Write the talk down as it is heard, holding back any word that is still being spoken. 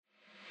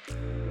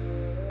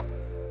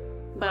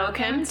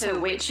Welcome to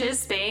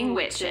Witches Being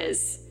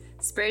Witches.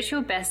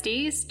 Spiritual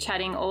besties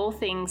chatting all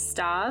things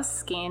stars,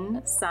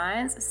 skin,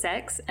 science,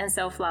 sex, and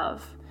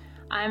self-love.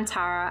 I'm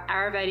Tara,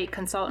 Ayurvedic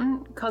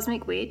consultant,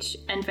 cosmic witch,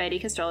 and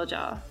Vedic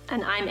astrologer.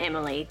 And I'm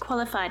Emily,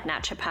 qualified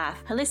naturopath,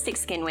 holistic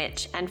skin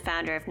witch, and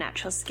founder of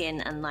natural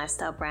skin and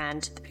lifestyle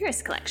brand, The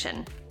Purist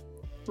Collection.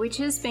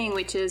 Witches Being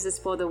Witches is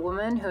for the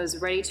woman who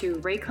is ready to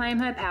reclaim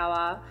her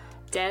power,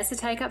 dares to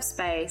take up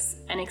space,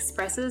 and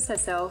expresses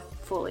herself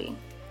fully.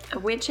 A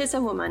witch is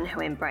a woman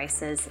who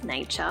embraces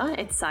nature,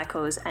 its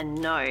cycles, and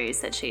knows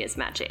that she is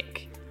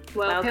magic.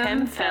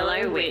 Welcome,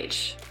 fellow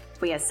witch.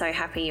 We are so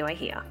happy you are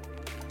here.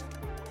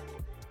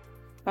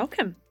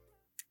 Welcome.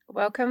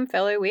 Welcome,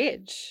 fellow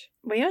witch.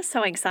 We are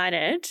so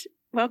excited.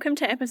 Welcome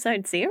to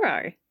episode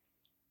 0.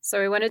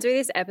 So we want to do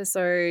this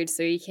episode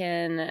so you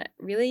can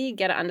really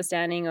get an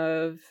understanding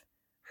of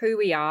who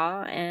we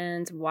are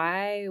and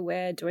why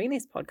we're doing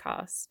this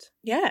podcast.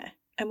 Yeah,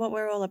 and what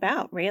we're all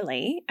about,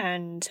 really,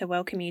 and to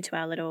welcome you to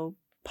our little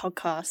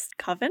podcast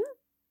coven.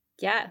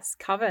 Yes,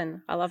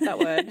 coven. I love that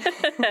word.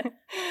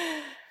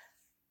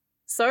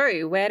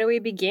 So where do we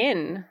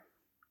begin?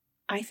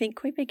 I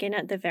think we begin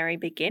at the very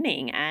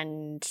beginning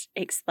and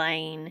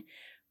explain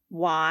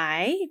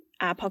why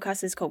our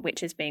podcast is called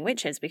Witches Being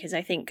Witches, because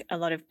I think a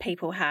lot of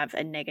people have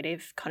a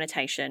negative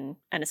connotation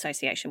and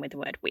association with the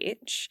word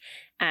witch,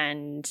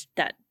 and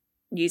that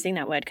using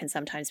that word can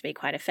sometimes be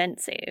quite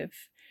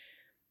offensive.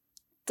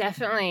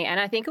 Definitely. And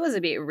I think it was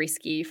a bit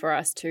risky for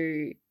us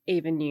to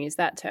even use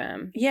that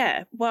term.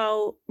 Yeah.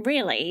 Well,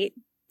 really,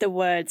 the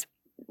words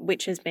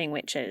Witches Being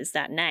Witches,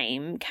 that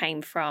name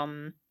came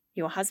from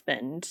your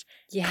husband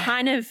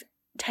kind of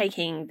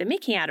taking the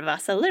mickey out of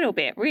us a little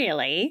bit,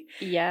 really.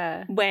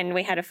 Yeah. When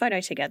we had a photo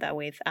together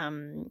with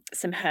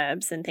some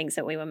herbs and things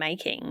that we were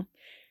making.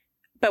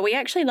 But we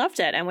actually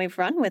loved it and we've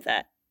run with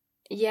it.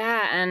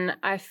 Yeah, and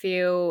I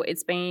feel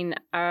it's been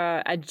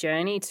a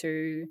journey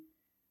to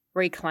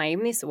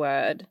reclaim this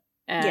word,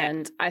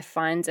 and I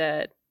find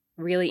it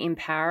really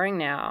empowering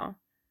now.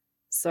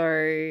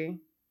 So,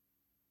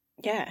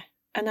 yeah,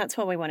 and that's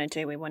what we want to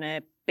do. We want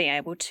to be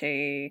able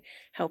to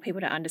help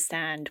people to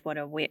understand what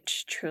a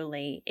witch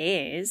truly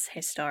is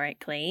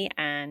historically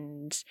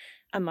and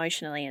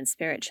emotionally and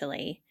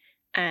spiritually,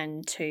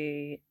 and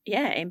to,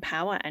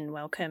 empower and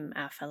welcome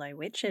our fellow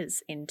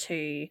witches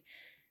into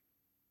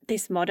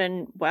this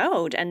modern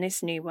world and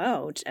this new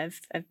world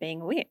of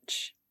being a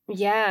witch.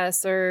 Yeah,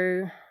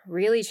 so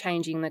really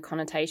changing the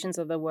connotations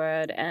of the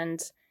word, and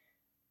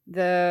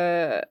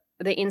the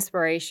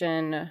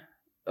inspiration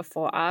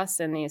for us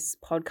and this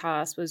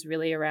podcast was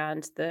really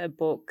around the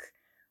book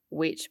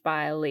Witch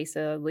by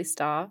Lisa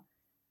Lister,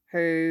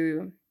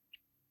 who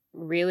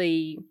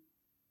really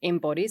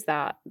embodies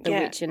the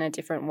witch in a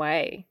different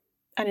way.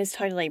 And is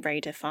totally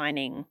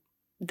redefining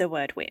the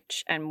word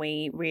witch. And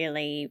we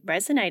really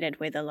resonated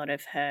with a lot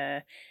of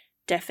her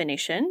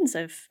definitions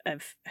of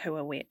who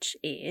a witch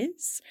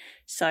is.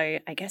 So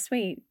I guess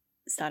we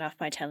start off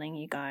by telling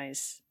you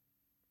guys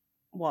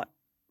what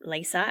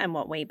Lisa and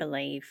what we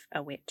believe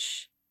a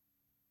witch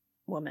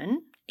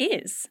woman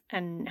is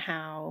and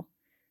how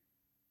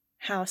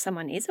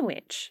someone is a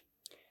witch.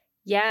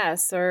 Yeah,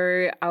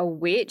 so a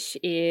witch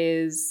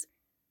is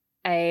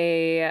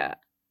a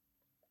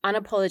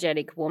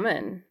unapologetic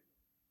woman.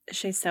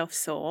 She's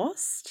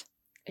self-sourced.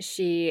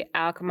 She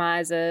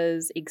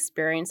alchemizes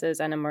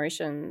experiences and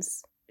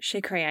emotions.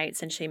 She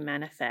creates and she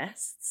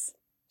manifests.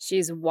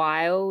 She's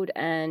wild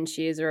and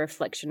she is a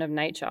reflection of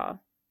nature.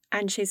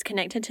 And she's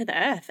connected to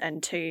the earth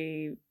and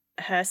to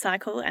her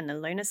cycle and the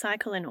lunar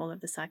cycle and all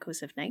of the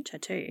cycles of nature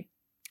too.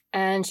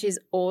 And she's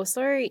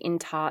also in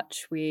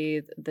touch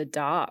with the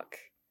dark,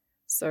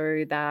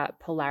 so that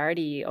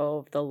polarity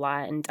of the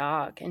light and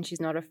dark, and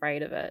she's not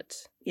afraid of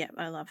it. Yeah,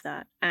 I love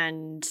that.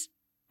 And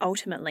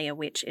ultimately a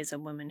witch is a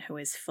woman who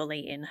is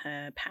fully in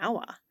her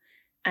power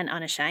and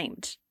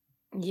unashamed.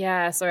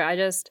 Yeah, so I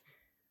just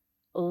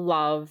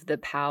love the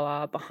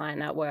power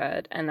behind that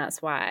word, and that's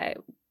why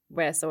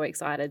we're so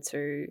excited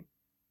to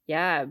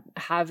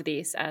have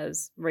this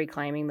as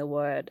reclaiming the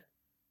word.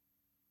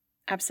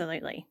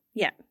 Absolutely.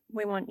 Yeah.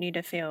 We want you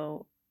to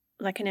feel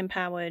like an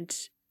empowered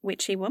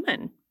witchy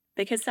woman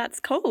because that's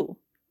cool.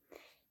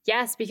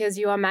 Yes, because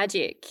you are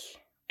magic.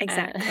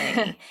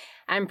 Exactly.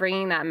 And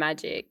bringing that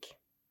magic.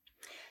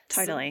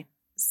 Totally.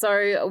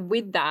 So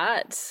with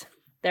that,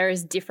 there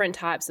is different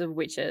types of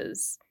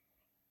witches.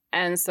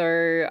 And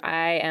so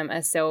I am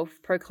a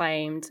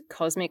self-proclaimed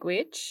cosmic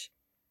witch.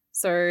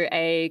 So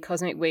a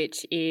cosmic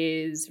witch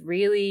is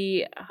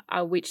really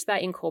a witch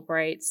that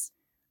incorporates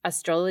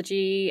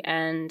astrology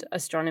and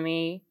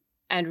astronomy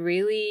and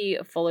really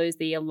follows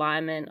the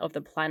alignment of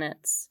the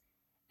planets.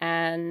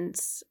 And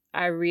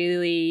I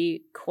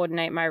really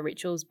coordinate my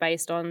rituals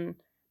based on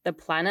the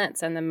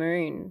planets and the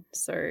moon.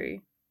 So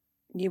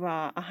you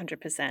are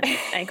 100%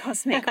 a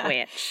cosmic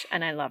witch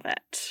and I love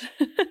it.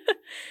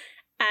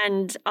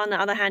 And on the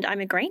other hand, I'm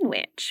a green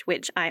witch,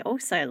 which I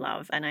also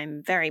love, and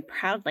I'm very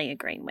proudly a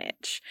green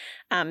witch.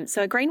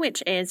 So a green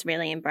witch is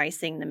really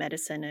embracing the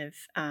medicine of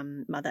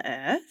Mother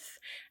Earth.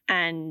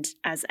 And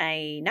as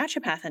a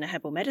naturopath and a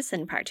herbal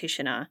medicine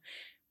practitioner,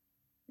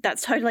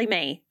 that's totally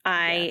me.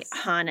 I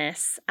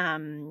harness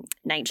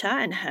nature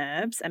and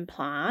herbs and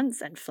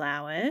plants and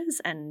flowers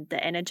and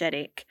the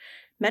energetic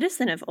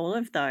medicine of all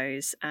of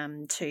those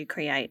to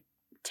create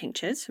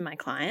tinctures for my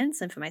clients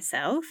and for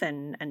myself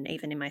and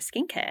even in my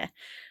skincare.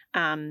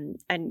 And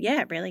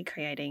yeah, really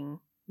creating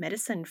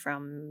medicine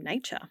from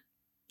nature.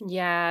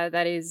 Yeah,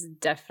 that is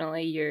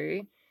definitely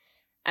you.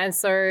 And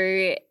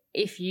so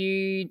if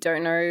you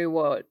don't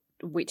know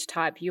which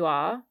type you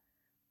are,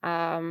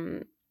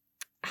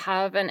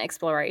 have an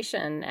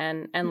exploration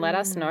and let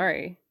us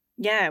know.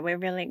 Yeah, we're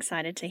really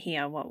excited to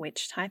hear what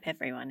witch type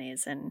everyone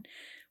is and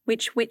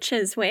which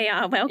witches we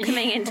are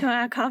welcoming into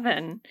our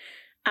coven.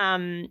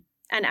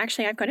 And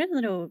actually, I've got a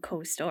little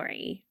cool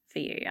story for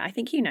you. I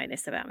think you know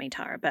this about me,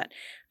 Tara, but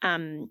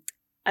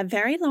a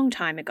very long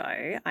time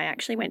ago, I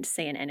actually went to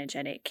see an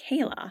energetic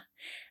healer,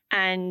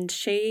 and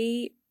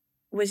she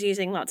was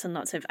using lots and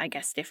lots of, I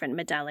guess, different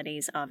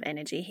modalities of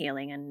energy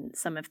healing, and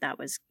some of that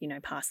was,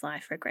 past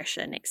life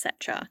regression,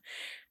 etc.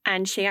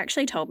 And she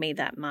actually told me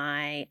that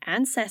my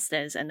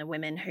ancestors and the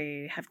women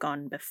who have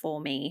gone before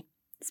me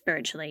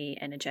spiritually,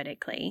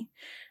 energetically,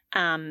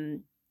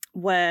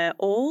 were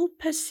all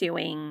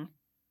pursuing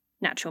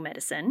natural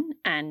medicine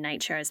and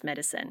nature as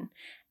medicine.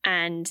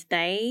 And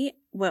they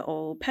were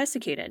all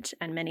persecuted,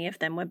 and many of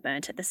them were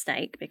burnt at the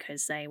stake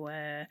because they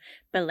were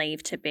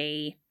believed to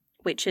be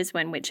witches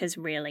when witches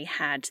really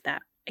had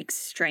that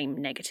extreme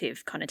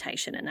negative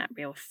connotation and that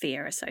real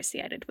fear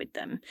associated with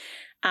them.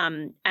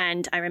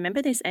 And I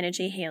remember this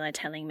energy healer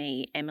telling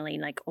me, Emily,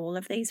 like all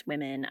of these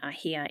women are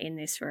here in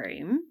this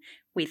room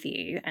with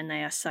you, and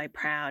they are so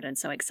proud and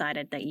so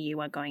excited that you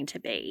are going to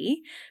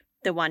be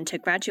the one to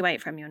graduate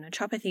from your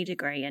naturopathy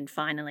degree and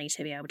finally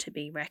to be able to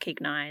be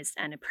recognised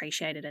and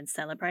appreciated and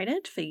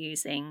celebrated for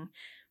using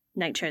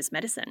nature as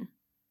medicine,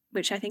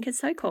 which I think is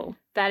so cool.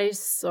 That is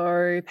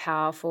so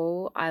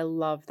powerful. I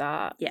love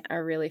that. Yeah. I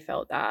really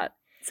felt that.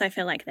 So I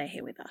feel like they're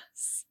here with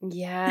us.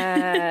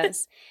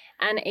 Yes.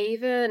 And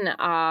even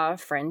our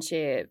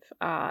friendship,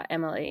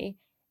 Emily,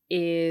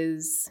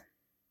 is,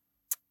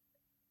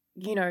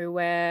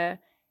 we're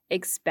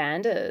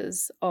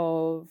expanders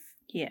of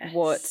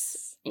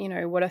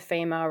what a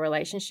female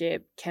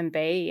relationship can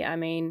be. I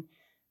mean,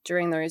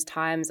 during those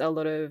times, a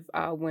lot of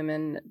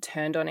women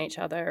turned on each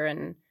other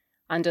and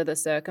under the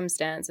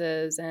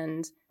circumstances,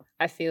 and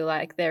I feel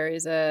like there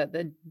is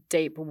the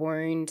deep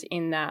wound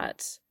in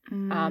that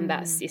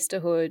that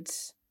sisterhood.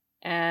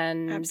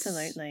 And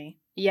absolutely,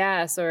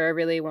 yeah. So I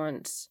really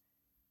want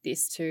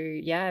this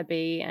to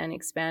be an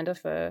expander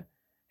for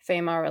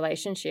female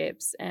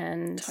relationships.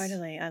 And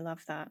totally, I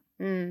love that.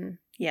 Mm.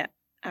 Yeah,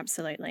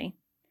 absolutely.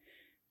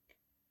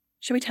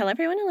 Should we tell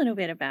everyone a little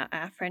bit about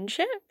our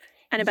friendship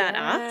and about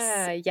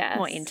us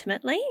more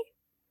intimately?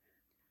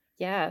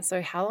 Yeah.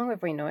 So how long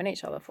have we known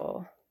each other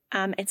for?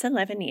 It's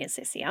 11 years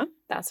this year.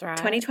 That's right.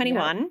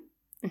 2021,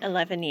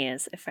 11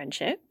 years of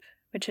friendship,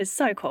 which is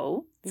so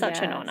cool. Such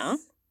an honour.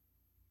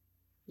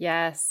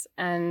 Yes.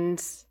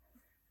 And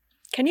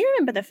can you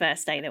remember the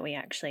first day that we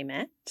actually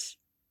met?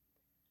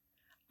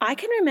 I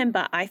can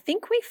remember, I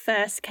think we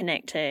first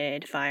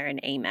connected via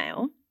an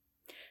email.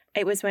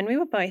 It was when we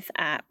were both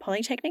at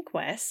Polytechnic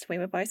West. We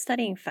were both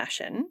studying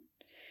fashion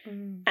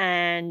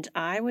and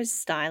I was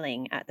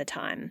styling at the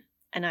time,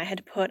 and I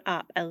had put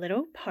up a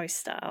little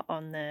poster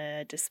on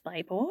the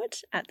display board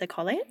at the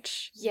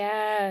college.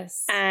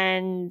 Yes.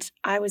 And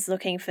I was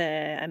looking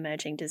for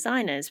emerging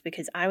designers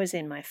because I was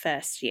in my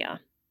first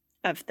year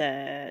of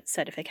the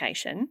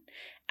certification,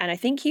 and I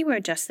think you were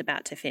just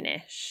about to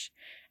finish.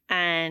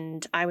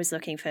 And I was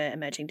looking for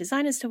emerging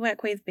designers to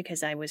work with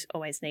because I was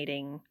always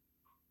needing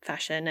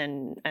fashion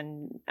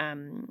and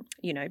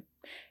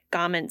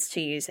garments to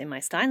use in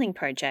my styling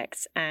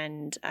projects.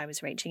 And I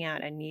was reaching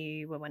out, and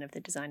you were one of the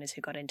designers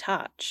who got in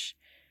touch.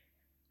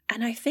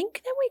 And I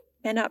think that we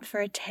went up for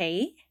a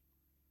tea.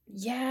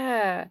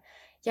 Yeah.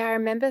 Yeah, I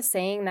remember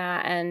seeing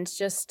that and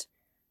just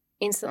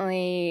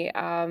instantly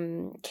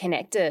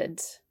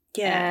connected.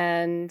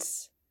 Yeah. And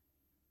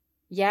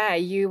yeah,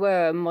 you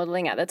were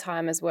modeling at the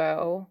time as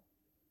well.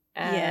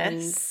 And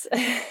yes.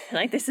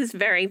 Like, this is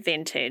very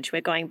vintage.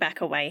 We're going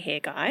back away here,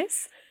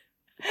 guys.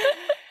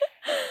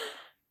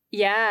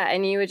 Yeah,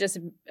 and you were just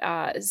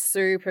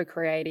super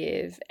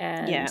creative,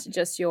 and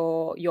just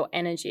your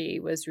energy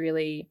was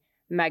really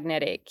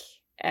magnetic,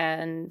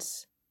 and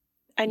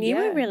you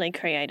were really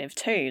creative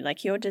too.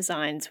 Like, your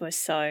designs were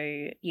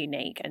so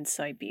unique and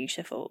so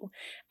beautiful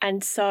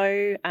and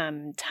so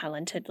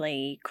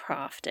talentedly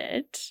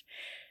crafted.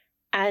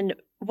 And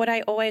what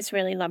I always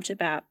really loved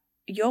about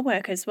your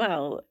work as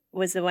well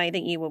was the way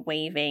that you were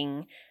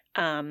weaving,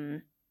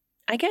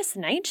 I guess,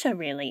 nature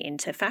really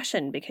into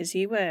fashion, because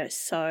you were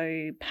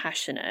so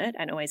passionate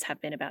and always have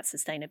been about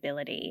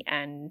sustainability,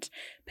 and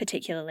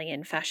particularly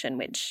in fashion,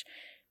 which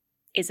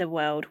is a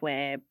world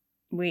where,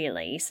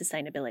 really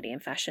sustainability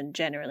and fashion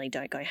generally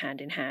don't go hand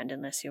in hand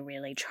unless you're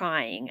really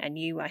trying. And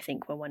you, I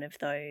think, were one of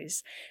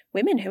those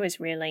women who was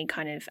really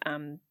kind of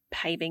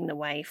paving the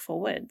way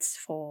forwards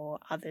for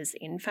others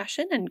in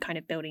fashion and kind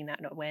of building that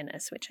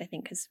awareness, which I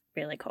think is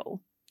really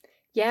cool.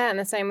 Yeah, and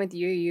the same with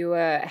you. You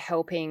were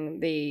helping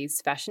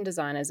these fashion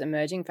designers,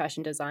 emerging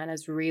fashion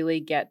designers, really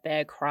get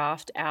their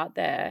craft out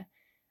there.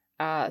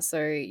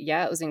 So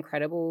yeah, it was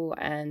incredible.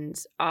 And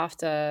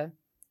after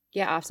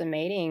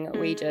meeting,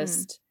 we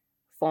just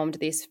formed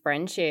this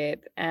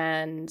friendship.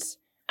 And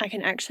I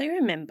can actually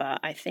remember,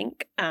 I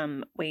think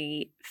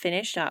we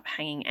finished up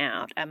hanging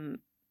out.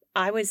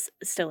 I was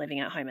still living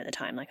at home at the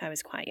time, like I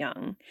was quite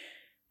young.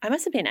 I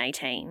must have been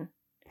 18.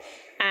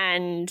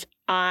 And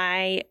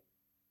I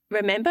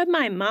remember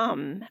my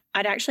mum,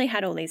 I'd actually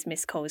had all these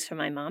missed calls from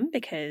my mum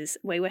because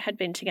had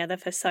been together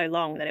for so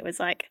long that it was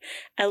like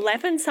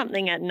 11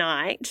 something at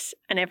night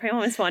and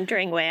everyone was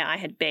wondering where I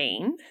had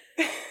been.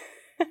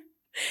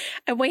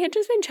 And we had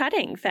just been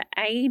chatting for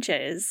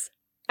ages.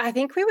 I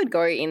think we would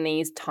go in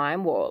these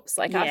time warps.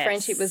 Like our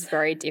friendship was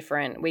very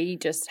different. We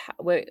just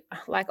were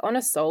like on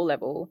a soul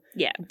level.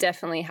 Yeah.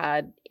 Definitely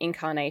had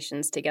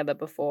incarnations together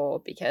before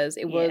because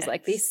it was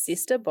like this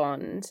sister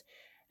bond.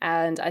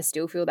 And I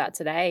still feel that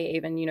today,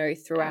 even, you know,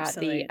 throughout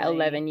the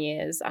 11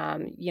 years,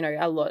 you know,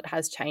 a lot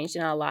has changed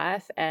in our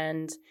life.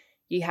 And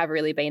you have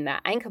really been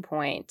that anchor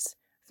point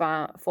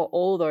for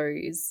all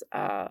those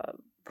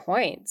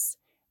points.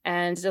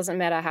 And it doesn't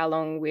matter how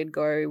long we'd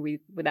go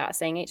without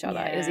seeing each other.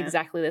 It was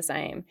exactly the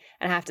same.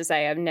 And I have to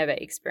say, I've never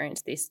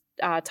experienced this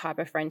type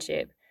of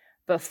friendship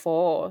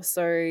before.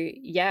 So,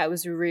 yeah, it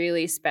was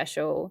really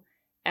special.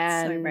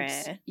 And so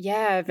rare.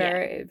 Yeah,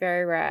 very,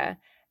 very rare.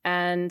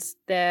 And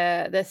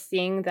the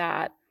thing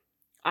that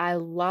I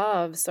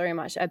love so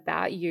much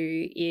about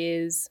you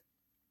is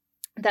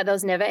that there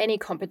was never any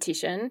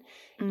competition.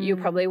 You're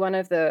probably one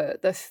of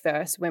the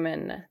first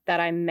women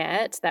that I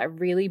met that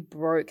really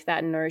broke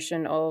that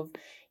notion of,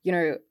 you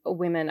know,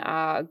 women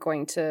are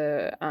going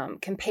to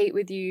compete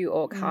with you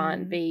or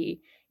can't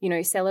be, you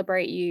know,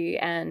 celebrate you.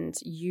 And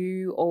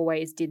you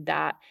always did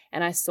that.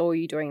 And I saw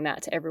you doing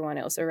that to everyone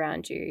else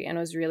around you. And it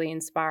was really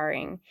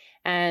inspiring.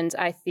 And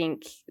I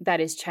think that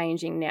is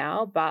changing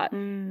now. But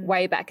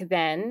way back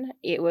then,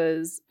 it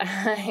was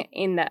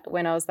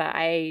when I was that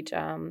age.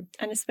 And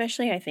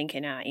especially, I think,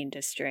 in our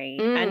industry.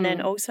 And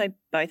then also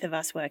both of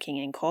us working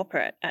in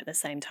corporate at the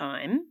same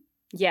time.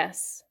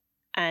 Yes.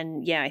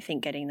 And yeah, I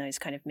think getting those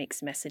kind of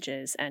mixed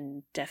messages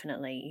and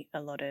definitely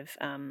a lot of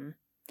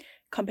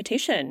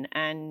competition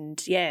and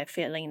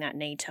feeling that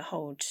need to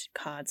hold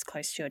cards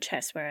close to your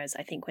chest. Whereas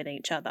I think with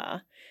each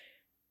other,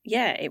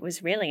 it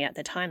was really at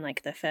the time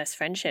like the first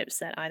friendships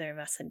that either of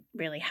us had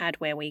really had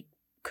where we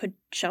could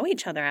show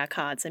each other our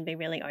cards and be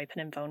really open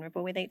and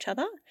vulnerable with each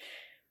other.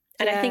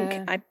 And I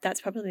think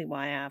that's probably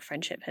why our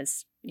friendship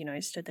has, you know,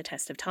 stood the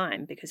test of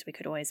time, because we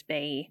could always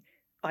be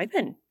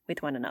open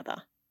with one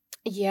another.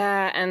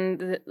 Yeah,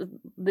 and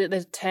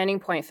the turning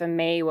point for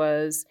me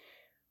was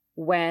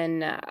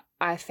when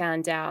I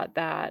found out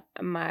that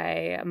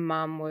my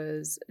mum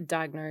was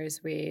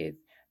diagnosed with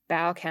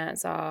bowel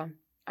cancer.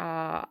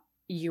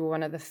 You were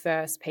one of the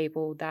first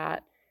people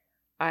that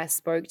I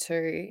spoke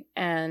to,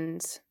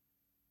 and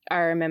I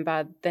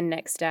remember the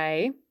next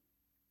day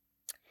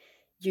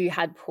you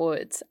had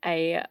put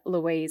a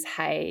Louise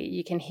Hay,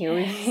 You Can Heal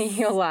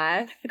Your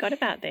Life. I forgot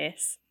about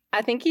this.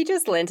 I think you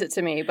just lent it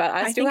to me, but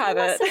I still have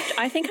it.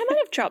 I think I might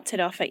have dropped it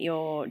off at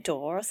your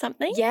door or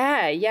something.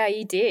 Yeah,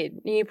 you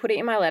did. You put it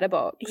in my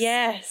letterbox.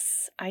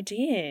 Yes, I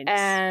did.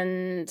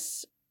 And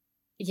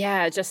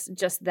yeah,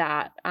 just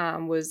that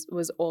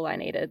was all I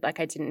needed. Like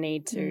I didn't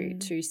need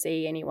to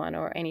see anyone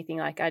or anything.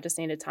 Like I just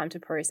needed time to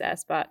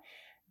process. But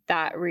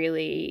that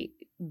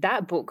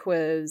book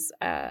was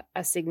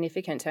a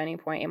significant turning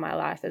point in my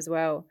life as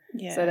well.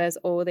 Yeah. So there's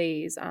all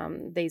these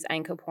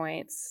anchor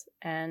points,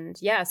 and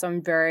so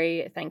I'm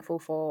very thankful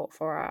for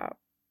our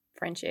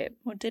friendship.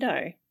 Well,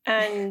 ditto.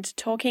 And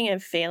talking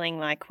of feeling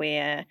like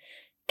we're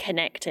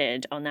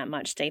connected on that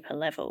much deeper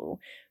level,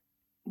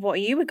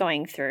 what you were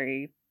going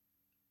through,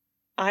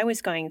 I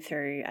was going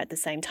through at the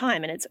same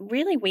time, and it's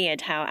really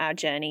weird how our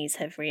journeys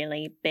have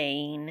really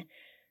been.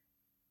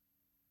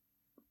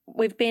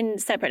 We've been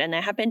separate, and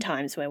there have been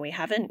times where we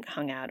haven't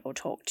hung out or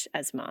talked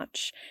as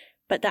much,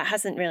 but that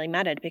hasn't really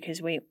mattered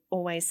because we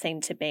always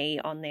seem to be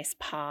on this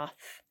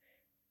path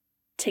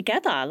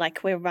together,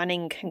 like we're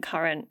running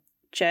concurrent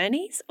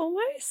journeys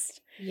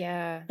almost.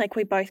 Yeah. Like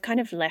we both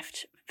kind of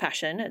left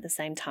fashion at the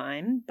same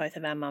time. Both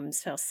of our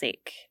mums fell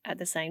sick at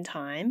the same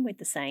time with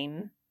the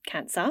same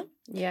cancer.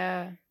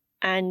 Yeah.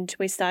 And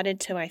we started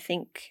to, I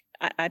think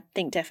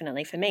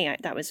definitely for me,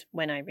 that was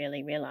when I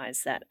really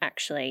realised that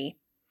actually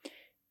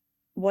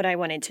what I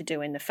wanted to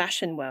do in the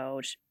fashion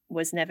world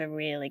was never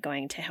really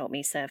going to help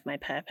me serve my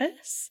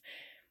purpose.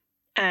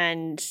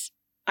 And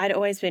I'd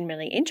always been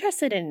really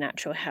interested in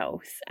natural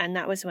health. And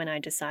that was when I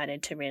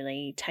decided to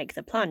really take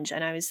the plunge.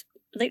 And I was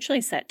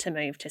literally set to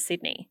move to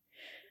Sydney.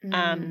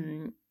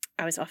 I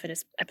was offered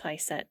a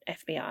place at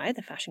FBI,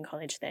 the fashion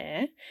college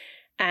there.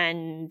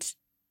 And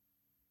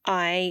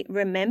I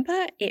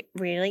remember it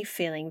really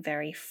feeling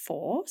very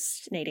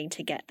forced, needing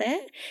to get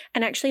there.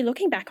 And actually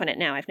looking back on it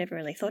now, I've never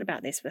really thought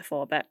about this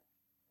before, but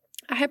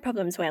I had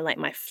problems where like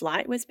my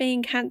flight was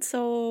being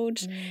cancelled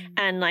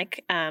and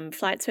like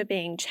flights were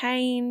being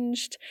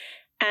changed.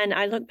 And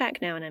I look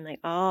back now and I'm like,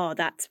 oh,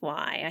 that's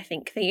why. I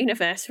think the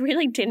universe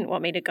really didn't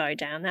want me to go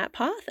down that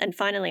path. And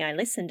finally I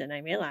listened and I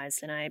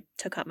realized, and I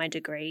took up my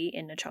degree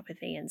in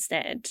naturopathy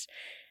instead.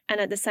 And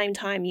at the same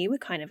time, you were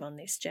kind of on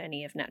this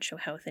journey of natural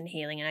health and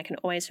healing. And I can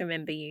always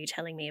remember you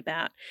telling me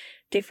about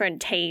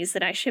different teas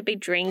that I should be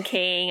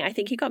drinking. I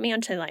think you got me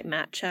onto like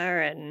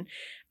matcha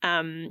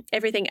and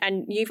everything.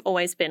 And you've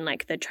always been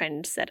like the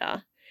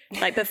trendsetter.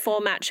 Like before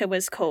matcha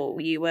was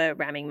cool, you were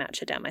ramming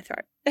matcha down my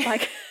throat.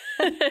 Like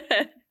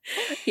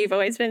you've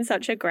always been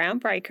such a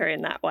groundbreaker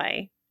in that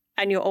way.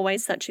 And you're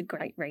always such a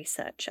great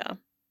researcher.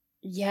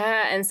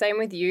 Yeah, and same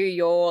with you,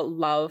 your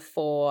love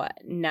for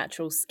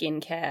natural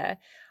skincare.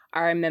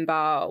 I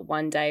remember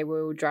one day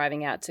we were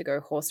driving out to go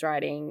horse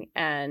riding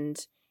and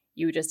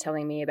you were just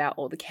telling me about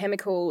all the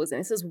chemicals. And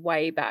this is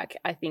way back.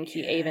 I think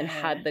you even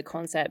had the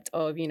concept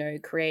of, you know,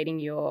 creating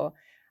your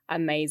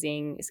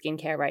amazing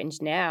skincare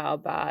range now,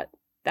 but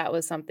that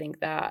was something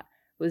that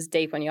was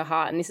deep on your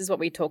heart. And this is what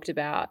we talked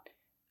about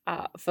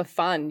for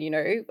fun, you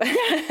know.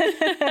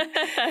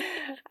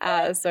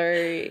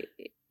 So,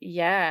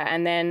 yeah.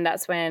 And then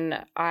that's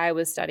when I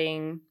was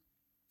studying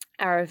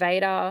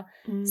Ayurveda.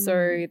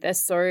 So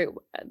there's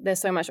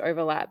so much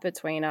overlap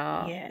between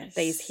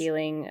these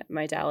healing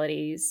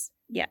modalities.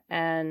 Yeah.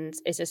 And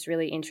it's just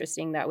really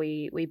interesting that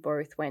we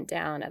both went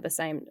down at the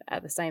same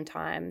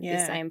time,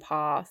 the same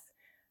path,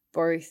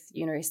 both,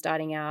 you know,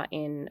 starting out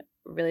in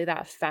really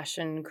that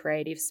fashion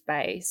creative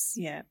space.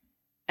 Yeah.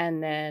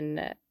 And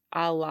then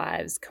our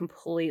lives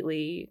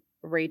completely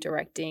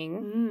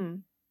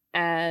redirecting.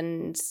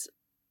 And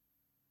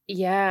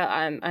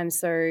yeah, I'm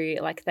so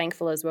like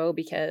thankful as well,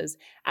 because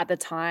at the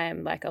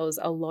time, like I was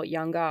a lot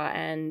younger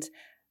and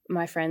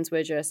my friends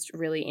were just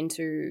really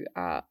into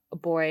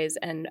boys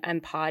and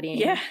partying.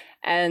 Yeah.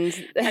 And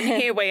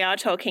here we are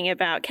talking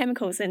about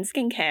chemicals and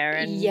skincare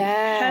and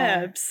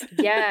herbs.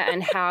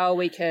 And how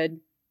we could,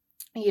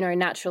 you know,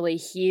 naturally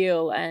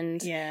heal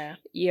and,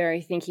 you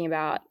know, thinking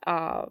about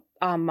our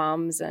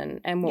mums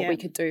and what we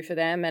could do for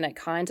them. And it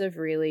kind of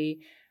really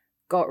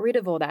got rid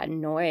of all that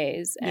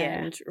noise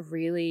and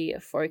really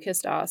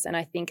focused us. And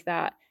I think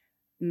that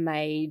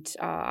made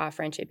our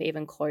friendship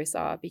even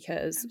closer,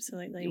 because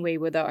we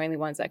were the only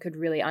ones that could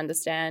really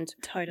understand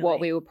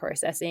what we were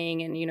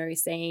processing, and, you know,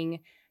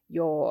 seeing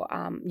your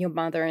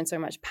mother in so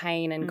much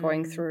pain and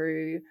going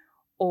through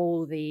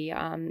all the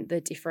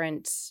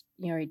different,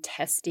 you know,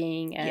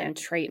 testing and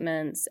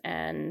treatments.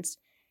 And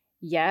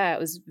it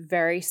was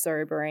very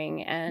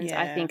sobering. And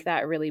I think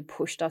that really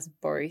pushed us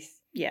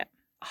both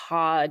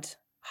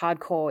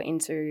hardcore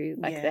into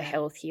like the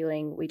health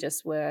healing. We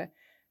just were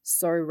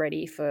so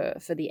ready for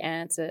the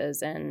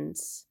answers. And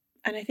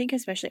I think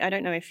especially, I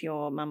don't know if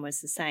your mum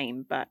was the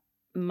same, but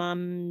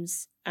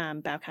mum's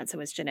bowel cancer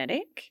was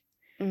genetic.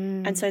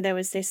 And so there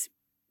was this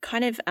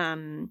kind of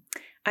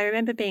I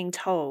remember being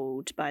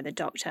told by the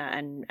doctor,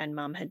 and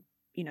mum had,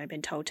 you know,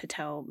 been told to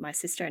tell my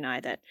sister and I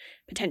that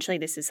potentially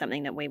this is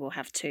something that we will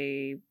have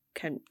to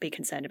be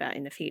concerned about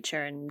in the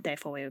future, and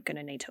therefore we were going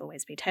to need to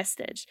always be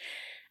tested.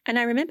 And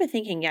I remember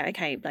thinking,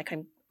 okay, like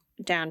I'm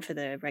down for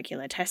the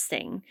regular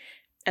testing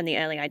and the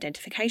early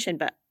identification,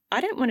 but I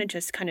don't want to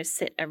just kind of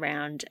sit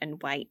around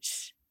and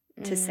wait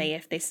to see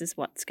if this is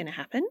what's going to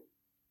happen.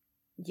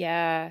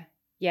 Yeah.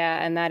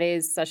 Yeah. And that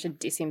is such a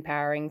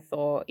disempowering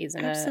thought,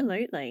 isn't it?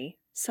 Absolutely.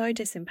 So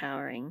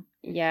disempowering.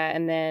 Yeah.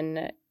 And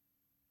then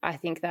I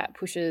think that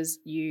pushes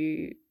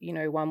you, you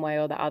know, one way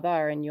or the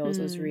other. And yours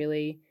was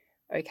really,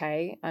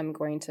 okay, I'm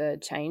going to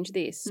change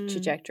this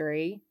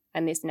trajectory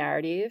and this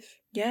narrative.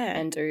 Yeah.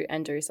 And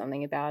do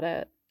something about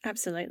it.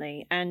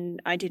 Absolutely.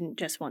 And I didn't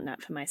just want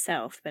that for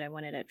myself, but I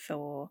wanted it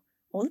for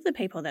all of the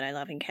people that I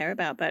love and care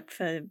about, but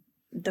for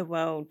the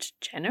world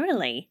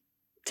generally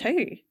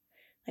too.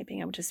 Like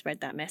being able to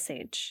spread that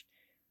message.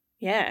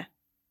 Yeah.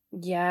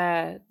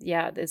 Yeah.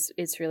 Yeah.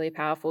 It's really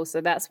powerful. So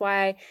that's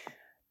where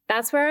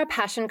our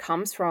passion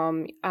comes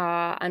from.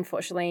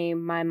 Unfortunately,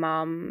 my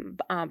mum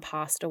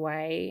passed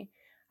away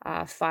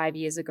 5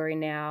 years ago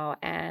now,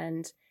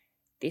 and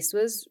this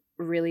was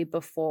really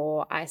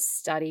before I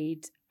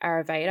studied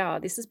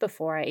Ayurveda. This is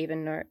before I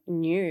even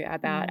knew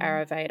about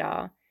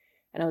Ayurveda.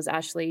 And it was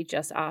actually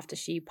just after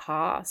she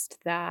passed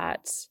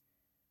that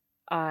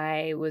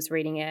I was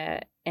reading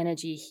an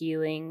energy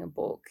healing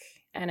book,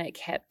 and it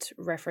kept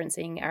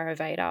referencing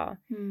Ayurveda.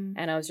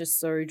 And I was just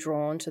so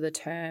drawn to the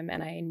term,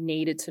 and I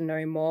needed to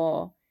know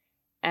more.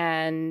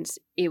 And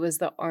it was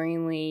the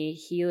only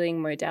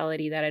healing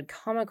modality that I'd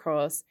come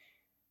across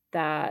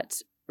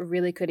that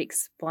really could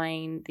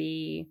explain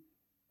the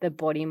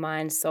body,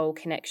 mind, soul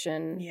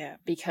connection. Yeah.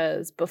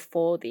 Because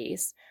before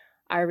this,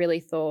 I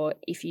really thought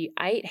if you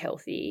ate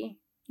healthy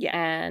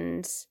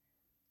and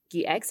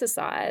you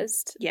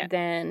exercised,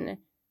 then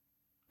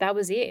that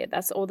was it.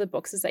 That's all the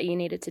boxes that you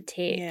needed to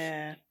tick.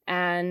 Yeah.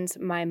 And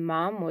my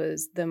mum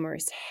was the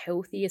most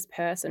healthiest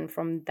person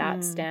from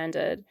that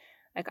standard.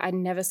 Like, I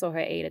never saw her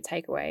eat a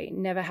takeaway,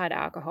 never had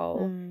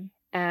alcohol.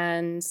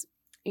 And,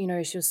 you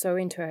know, she was so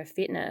into her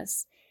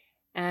fitness.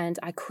 And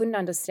I couldn't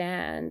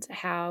understand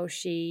how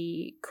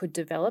she could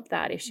develop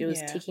that if she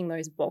was ticking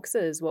those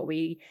boxes, what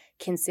we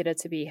consider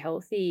to be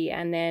healthy.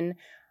 And then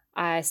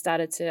I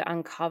started to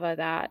uncover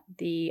that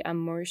the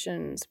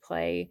emotions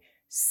play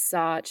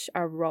such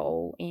a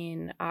role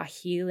in our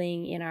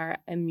healing, in our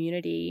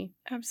immunity.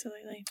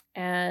 Absolutely.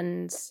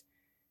 And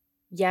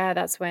yeah,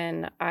 that's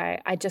when I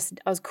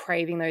was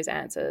craving those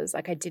answers.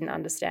 Like, I didn't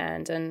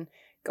understand, and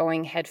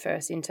going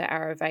headfirst into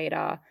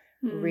Ayurveda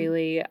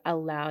really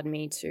allowed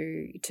me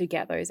to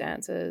get those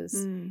answers.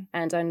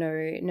 And I know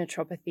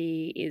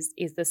naturopathy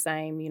is the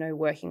same, you know,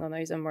 working on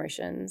those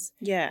emotions.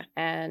 Yeah.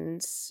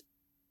 And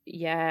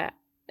yeah,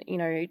 you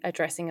know,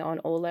 addressing it on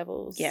all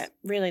levels. Yeah,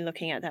 really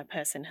looking at that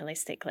person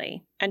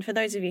holistically. And for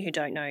those of you who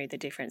don't know the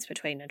difference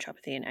between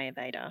naturopathy and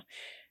Ayurveda,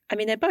 I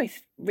mean, they're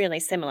both really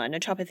similar.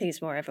 Naturopathy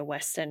is more of a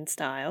Western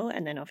style,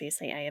 and then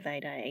obviously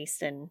Ayurveda,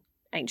 Eastern,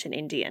 ancient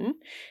Indian.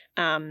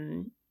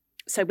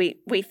 So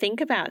we think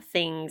about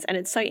things, and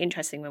it's so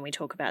interesting when we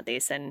talk about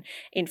this, and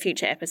in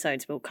future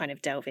episodes we'll kind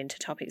of delve into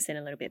topics in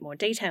a little bit more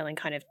detail and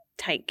kind of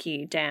take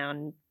you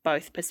down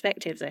both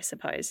perspectives, I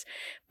suppose.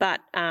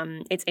 But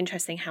it's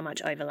interesting how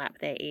much overlap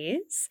there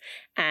is.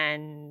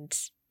 And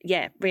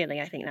yeah, really,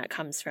 I think that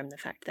comes from the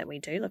fact that we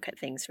do look at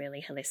things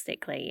really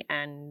holistically.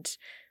 And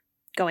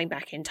going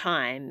back in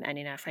time and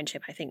in our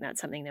friendship, I think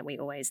that's something that we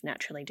always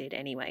naturally did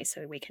anyway.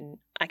 So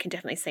I can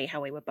definitely see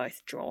how we were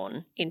both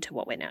drawn into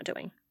what we're now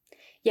doing.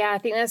 Yeah, I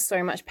think there's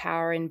so much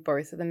power in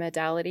both of the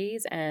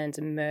modalities, and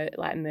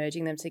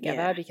merging them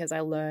together, because I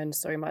learned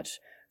so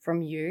much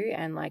from you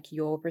and like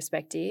your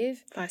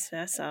perspective. Vice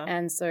versa.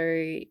 And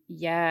so,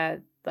 yeah,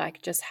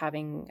 like just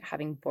having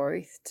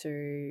both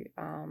to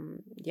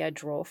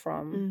draw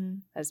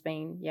from has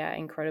been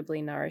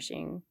incredibly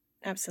nourishing.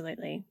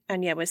 Absolutely.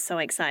 And yeah, we're so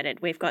excited.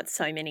 We've got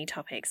so many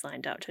topics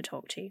lined up to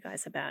talk to you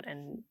guys about,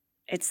 and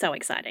it's so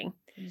exciting.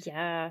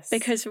 Yes.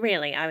 Because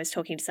really, I was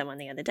talking to someone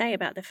the other day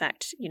about the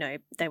fact, you know,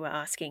 they were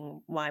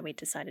asking why we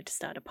decided to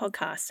start a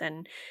podcast.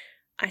 And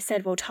I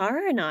said, well,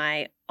 Tara and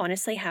I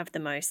honestly have the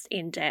most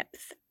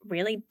in-depth,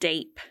 really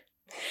deep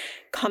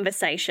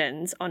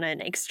conversations on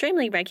an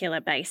extremely regular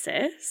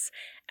basis.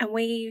 And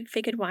we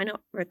figured, why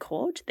not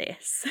record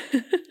this?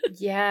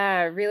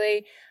 Yeah,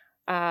 really,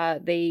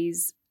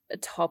 these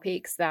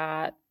topics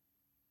that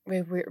we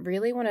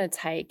really want to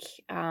take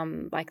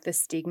like the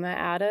stigma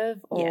out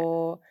of,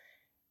 or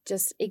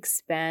just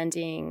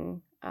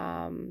expanding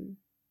and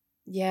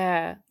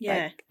again,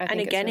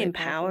 really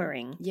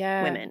empowering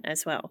women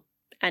as well,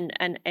 and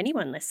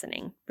anyone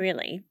listening,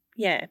 really,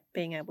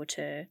 being able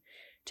to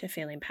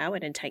feel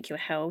empowered and take your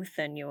health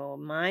and your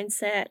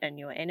mindset and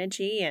your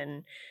energy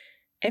and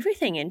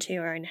everything into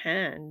your own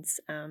hands.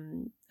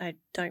 I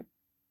don't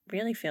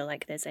really feel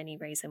like there's any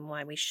reason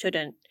why we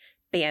shouldn't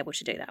be able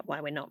to do that, why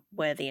we're not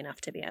worthy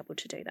enough to be able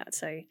to do that.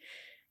 So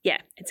yeah,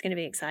 it's going to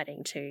be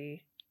exciting to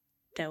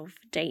delve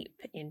deep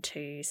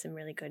into some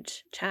really good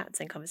chats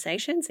and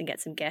conversations and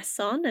get some guests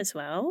on as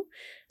well,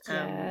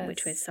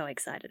 which we're so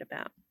excited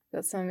about.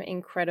 Got some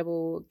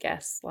incredible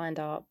guests lined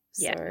up.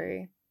 Yeah.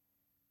 So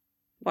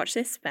watch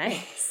this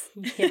space.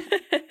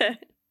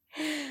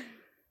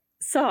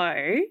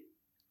 So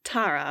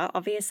Tara,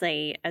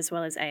 obviously, as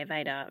well as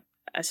Ayurveda,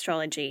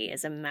 astrology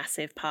is a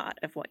massive part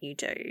of what you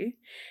do.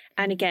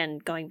 And again,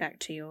 going back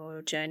to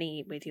your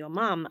journey with your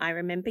mum, I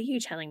remember you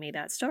telling me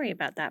that story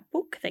about that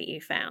book that you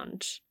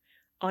found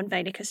on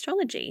Vedic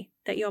astrology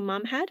that your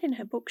mum had in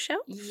her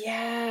bookshelf.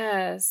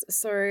 Yes.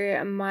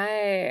 So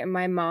my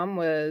mum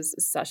was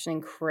such an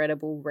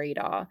incredible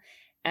reader,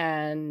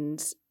 and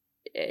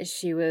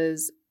she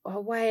was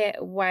way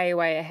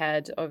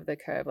ahead of the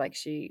curve.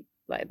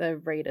 Like the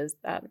readers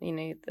that, you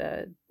know,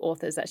 the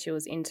authors that she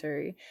was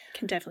into.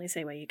 Can definitely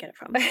see where you get it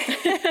from.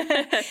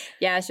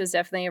 Yeah, she was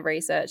definitely a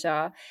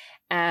researcher.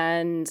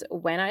 And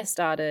when I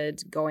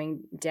started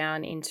going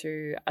down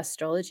into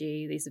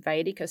astrology, this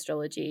Vedic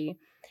astrology,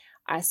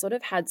 I sort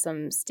of had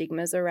some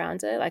stigmas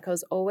around it. Like, I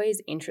was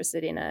always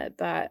interested in it,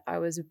 but I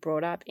was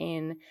brought up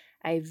in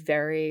a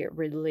very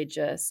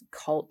religious,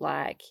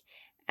 cult-like,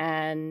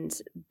 and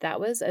that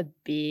was a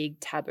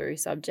big taboo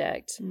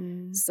subject.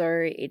 So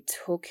it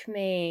took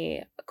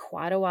me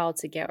quite a while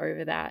to get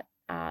over that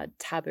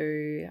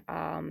taboo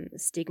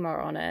stigma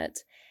on it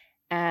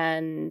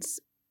and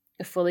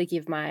fully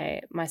give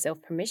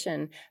myself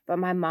permission. But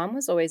my mum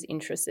was always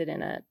interested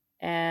in it,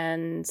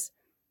 and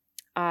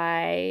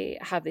I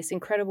have this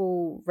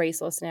incredible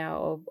resource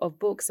now of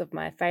books, of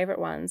my favorite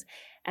ones.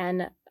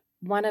 And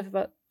one of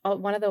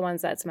the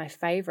ones that's my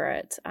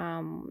favorite,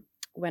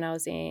 when I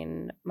was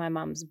in my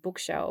mum's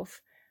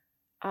bookshelf,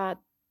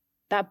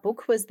 that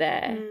book was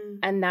there.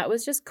 And that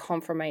was just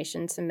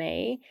confirmation to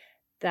me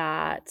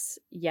that,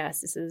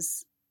 yes,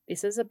 this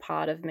is a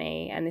part of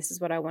me and this is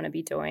what I want to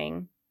be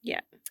doing. Yeah.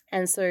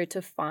 And so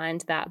to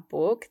find that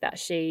book that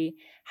she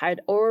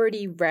had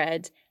already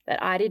read,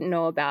 that I didn't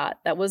know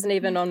about, that wasn't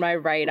even on my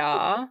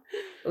radar.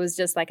 It was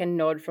just like a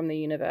nod from the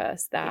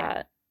universe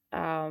that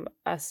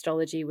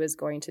astrology was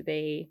going to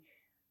be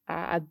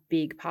a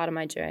big part of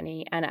my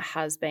journey, and it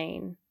has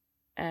been.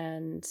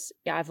 And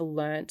yeah, I've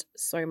learned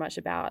so much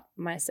about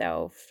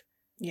myself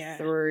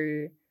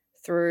through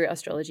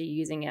astrology,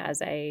 using it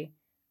as a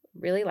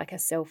really like a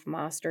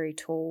self-mastery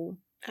tool.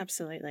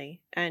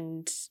 Absolutely.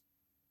 And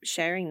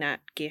sharing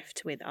that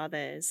gift with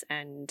others.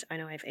 And I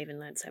know I've even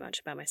learned so much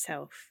about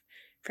myself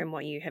from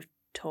what you have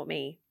taught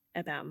me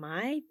about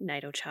my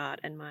natal chart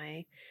and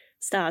my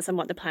stars and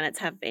what the planets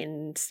have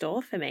in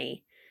store for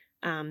me.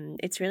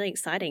 It's really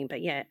exciting,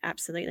 but yeah,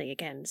 absolutely,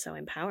 again, so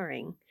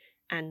empowering.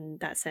 And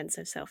that sense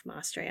of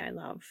self-mastery I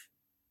love.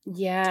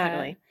 Yeah.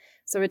 Totally.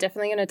 So we're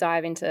definitely going to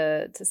dive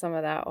into some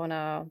of that on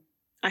our...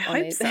 I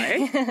hope so.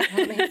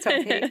 on these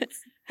topics.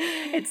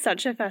 It's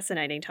such a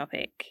fascinating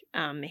topic,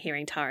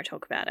 hearing Tara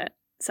talk about it.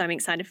 So I'm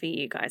excited for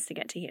you guys to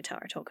get to hear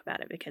Tara talk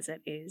about it, because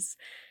it is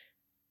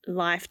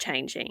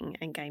life-changing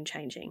and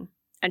game-changing.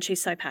 And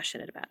she's so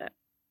passionate about it,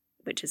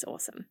 which is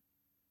awesome.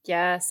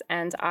 Yes,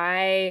 and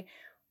I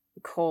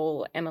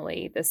call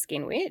Emily the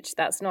Skin Witch.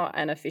 That's not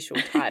an official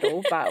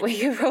title, but we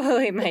could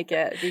probably make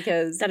it,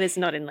 because... That is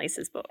not in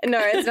Lisa's book. No,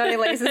 it's not in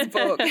Lisa's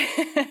book.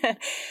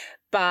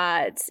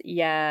 But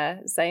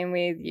yeah, same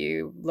with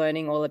you,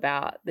 learning all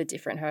about the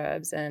different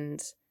herbs.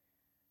 And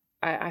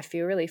I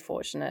feel really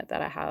fortunate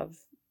that I have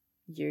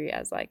you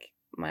as like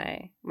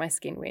my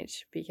Skin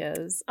Witch,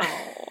 because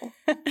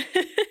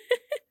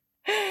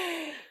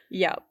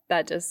yeah,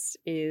 that just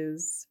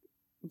is,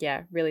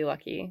 really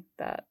lucky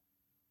that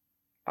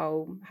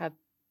I'll have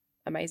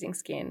amazing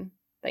skin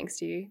thanks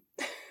to you.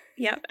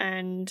 Yep,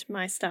 and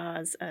my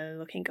stars are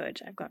looking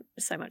good. I've got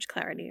so much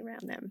clarity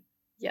around them.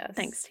 Yes.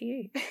 Thanks to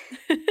you.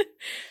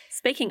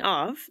 Speaking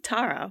of,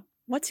 Tara,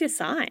 what's your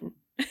sign?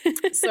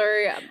 So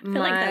I feel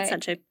like that's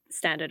such a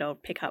standard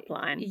old pickup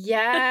line.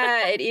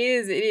 Yeah, it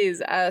is. It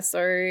is.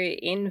 So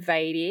in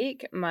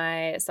Vedic,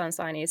 my sun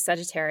sign is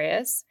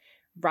Sagittarius,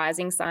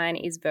 rising sign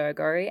is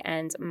Virgo,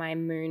 and my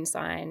moon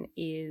sign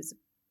is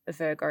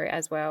Virgo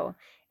as well.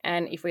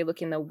 And if we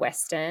look in the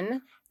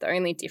Western, the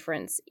only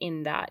difference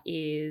in that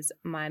is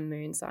my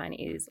moon sign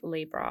is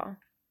Libra.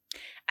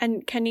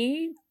 And can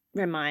you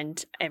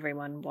remind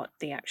everyone what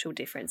the actual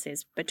difference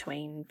is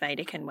between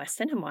Vedic and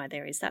Western, and why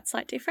there is that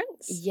slight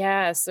difference?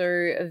 Yeah,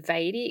 so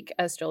Vedic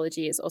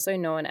astrology is also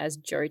known as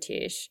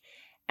Jyotish,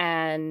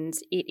 and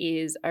it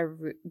is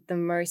the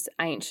most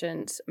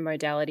ancient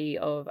modality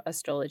of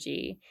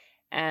astrology.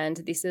 And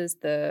this is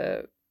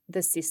the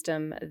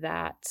system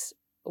that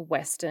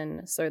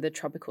Western, so the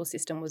tropical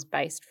system, was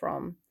based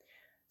from.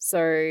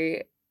 So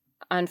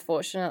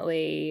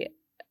unfortunately,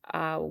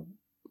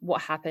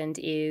 what happened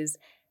is,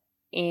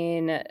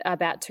 in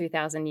about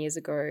 2,000 years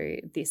ago,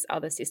 this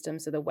other system,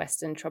 so the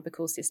Western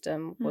tropical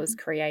system, was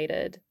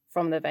created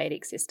from the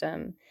Vedic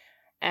system,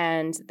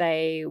 and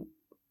they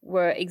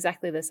were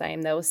exactly the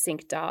same. They were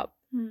synced up.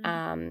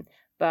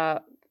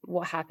 But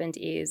what happened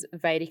is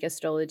Vedic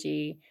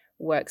astrology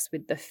works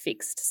with the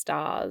fixed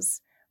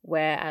stars,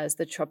 whereas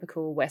the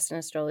tropical Western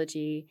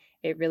astrology,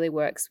 it really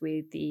works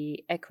with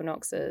the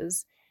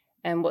equinoxes.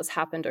 And what's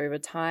happened over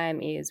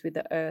time is, with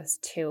the Earth's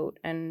tilt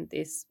and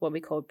this what we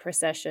call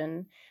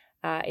precession,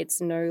 it's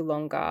no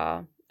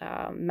longer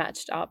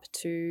matched up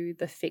to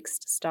the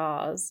fixed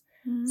stars.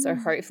 So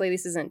hopefully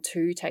this isn't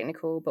too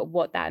technical, but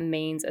what that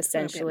means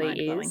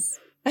essentially is,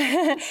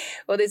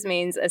 well, this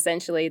means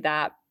essentially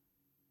that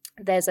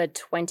there's a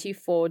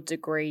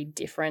 24-degree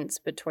difference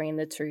between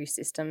the two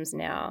systems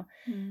now.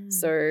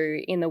 So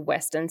in the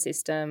Western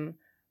system,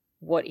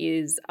 what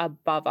is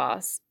above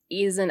us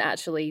isn't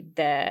actually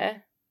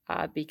there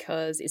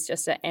because it's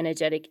just an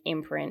energetic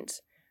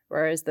imprint,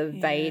 whereas the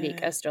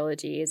Vedic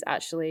astrology is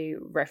actually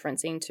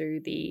referencing to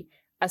the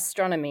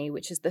astronomy,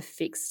 which is the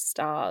fixed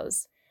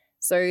stars.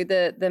 So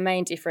the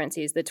main difference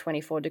is the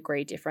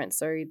 24-degree difference.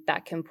 So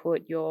that can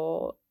put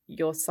your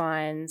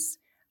signs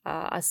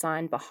a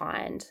sign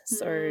behind.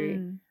 So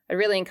I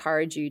really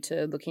encourage you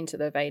to look into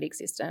the Vedic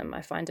system.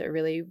 I find it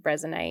really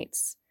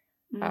resonates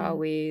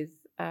with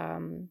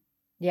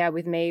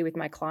me, with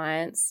my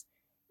clients.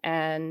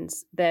 And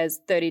there's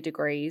 30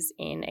 degrees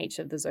in each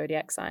of the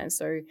zodiac signs.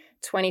 So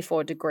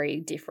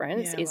 24-degree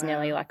difference is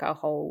nearly like a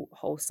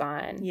whole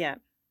sign. Yeah.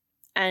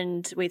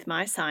 And with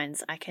my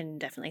signs, I can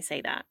definitely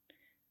see that.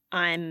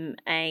 I'm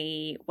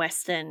a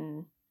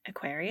Western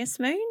Aquarius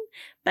moon,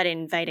 but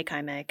in Vedic,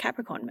 I'm a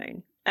Capricorn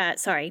moon.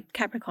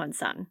 Capricorn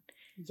sun.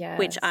 Yes.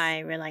 Which I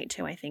relate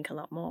to, I think, a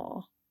lot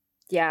more.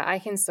 Yeah, I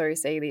can so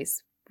see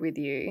this with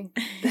you.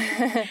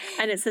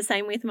 And it's the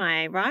same with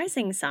my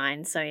rising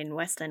sign. So in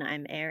Western,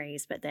 I'm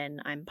Aries, but then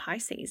I'm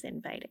Pisces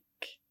in Vedic.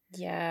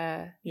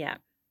 Yeah. Yeah.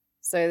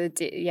 So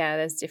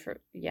there's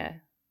different,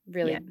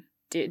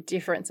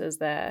 differences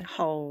there.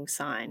 Whole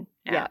sign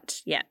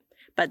out. Yeah.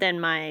 But then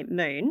my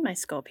moon, my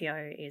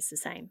Scorpio, is the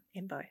same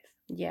in both.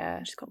 Yeah.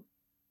 Which is cool.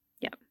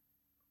 Yeah.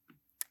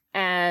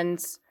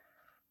 And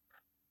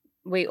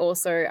we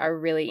also are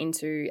really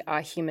into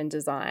our human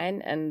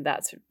design, and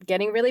that's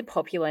getting really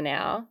popular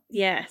now.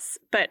 Yes.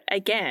 But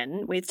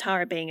again, with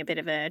Tara being a bit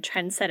of a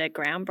trendsetter,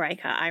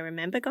 groundbreaker, I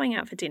remember going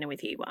out for dinner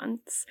with you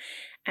once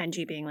and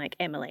you being like,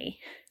 Emily,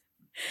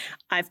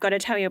 I've got to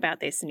tell you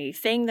about this new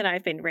thing that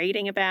I've been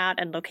reading about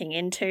and looking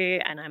into.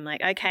 And I'm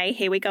like, okay,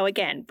 here we go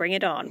again. Bring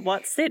it on.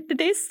 What's it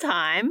this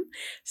time?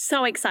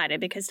 So excited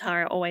because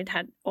Tara always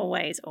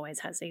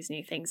has these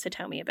new things to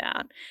tell me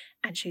about.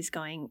 And she's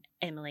going,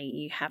 Emily,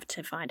 you have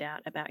to find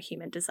out about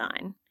human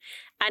design.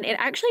 And it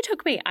actually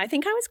took me, I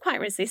think I was quite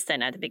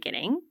resistant at the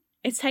beginning.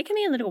 It's taken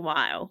me a little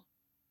while.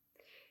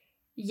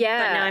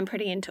 Yeah. But now I'm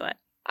pretty into it.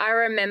 I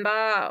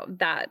remember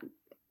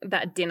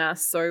that dinner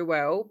so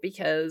well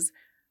because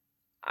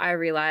I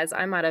realized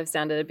I might have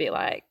sounded a bit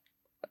like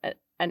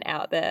an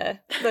out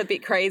there, a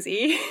bit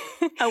crazy.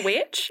 A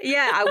witch?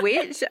 Yeah,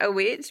 a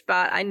witch,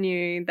 but I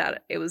knew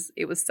that it was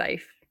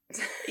safe.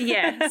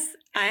 Yes,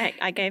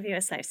 I gave you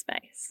a safe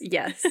space.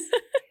 Yes.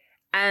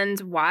 And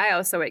why I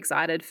was so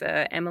excited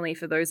for Emily,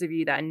 for those of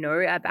you that know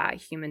about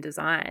human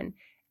design,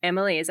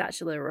 Emily is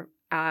actually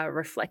a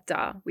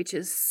reflector, which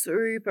is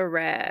super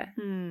rare.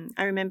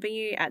 I remember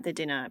you at the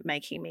dinner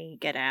making me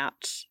get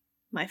out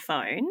my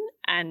phone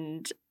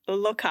and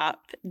look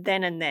up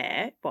then and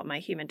there what my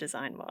human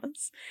design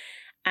was.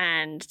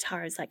 And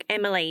Tara's like,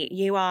 Emily,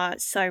 you are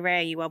so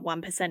rare. You are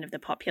 1% of the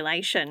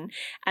population.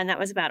 And that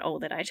was about all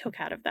that I took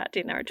out of that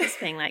dinner, just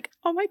being like,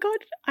 oh my God,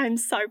 I'm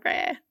so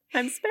rare.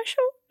 I'm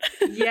special.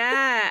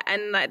 Yeah.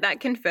 And like that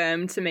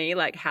confirmed to me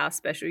like how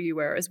special you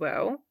were as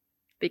well,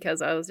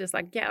 because I was just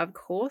like, yeah, of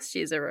course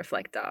she's a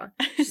reflector.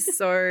 She's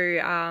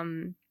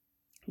so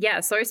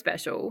so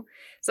special.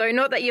 So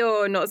not that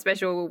you're not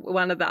special,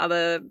 one of the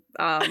other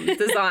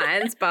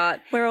designs,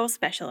 but we're all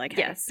special, okay?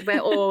 Yes, we're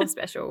all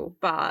special,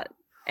 but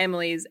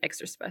Emily's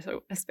extra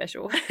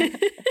special.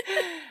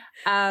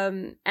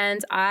 And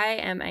I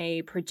am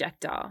a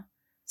projector.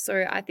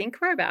 So I think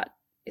we're about,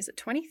 is it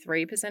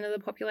 23% of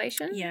the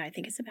population? Yeah, I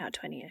think it's about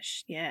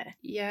 20-ish. Yeah.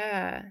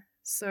 Yeah.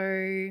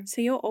 So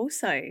you're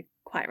also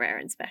quite rare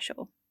and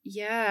special.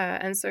 Yeah.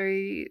 And so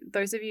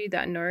those of you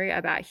that know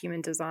about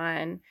human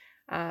design,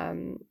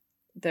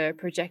 the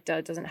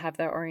projector doesn't have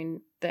their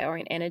own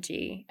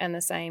energy, and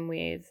the same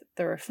with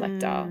the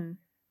reflector.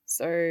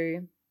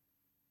 So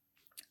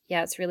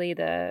yeah, it's really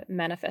the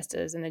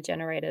manifestors and the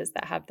generators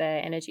that have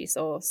their energy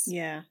source.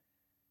 Yeah.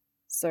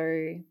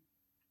 So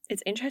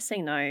it's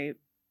interesting though,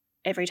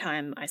 every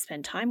time I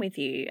spend time with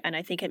you, and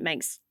I think it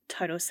makes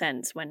total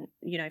sense when,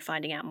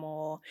 finding out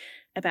more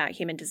about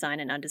human design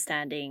and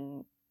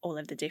understanding all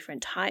of the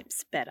different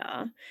types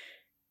better,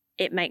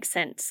 it makes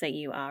sense that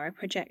you are a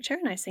projector.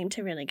 And I seem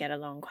to really get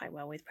along quite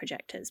well with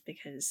projectors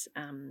because,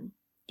 from,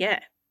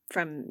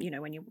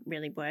 when you're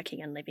really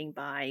working and living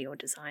by your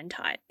design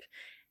type,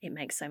 it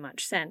makes so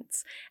much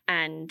sense.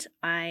 And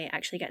I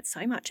actually get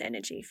so much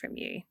energy from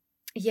you.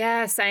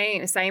 Yeah,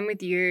 same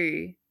with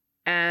you.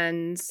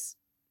 And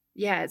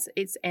yeah,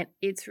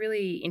 it's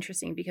really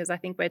interesting because I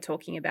think we're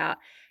talking about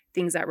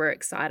things that we're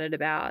excited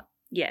about.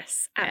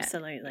 Yes,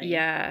 absolutely.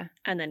 Yeah.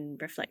 And then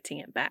reflecting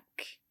it back.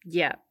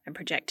 Yeah. And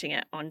projecting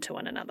it onto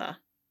one another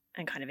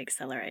and kind of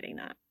accelerating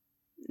that.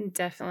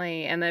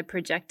 Definitely. And the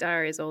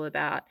projector is all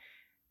about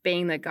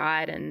being the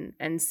guide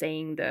and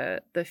seeing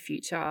the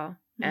future.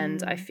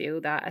 And I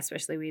feel that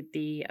especially with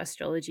the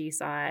astrology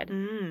side,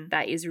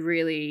 that is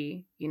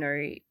really,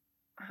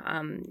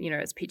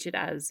 it's pictured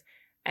as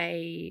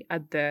a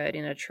bird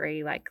in a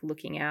tree, like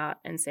looking out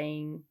and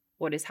seeing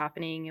what is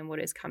happening and what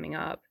is coming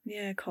up.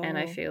 Yeah, cool. And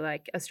I feel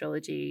like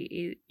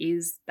astrology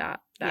is that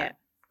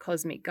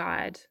cosmic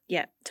guide.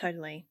 Yeah,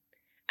 totally.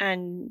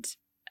 And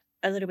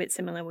a little bit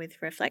similar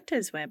with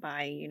reflectors,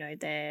 whereby,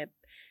 they're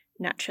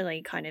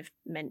naturally kind of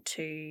meant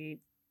to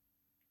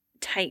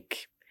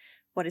take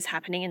what is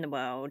happening in the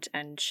world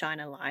and shine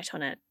a light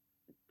on it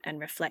and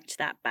reflect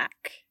that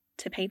back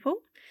to people.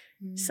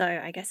 So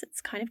I guess it's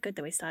kind of good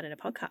that we started a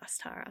podcast,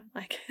 Tara.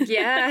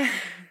 Yeah.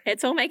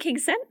 It's all making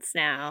sense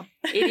now.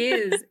 It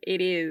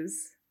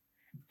is.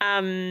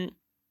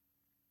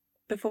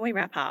 Before we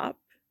wrap up,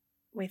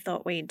 we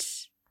thought we'd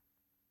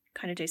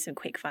kind of do some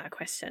quick fire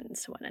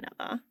questions to one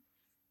another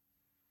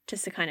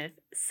just to kind of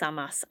sum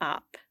us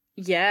up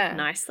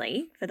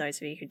nicely for those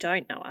of you who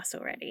don't know us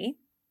already.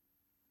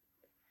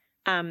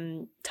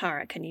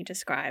 Tara, can you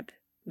describe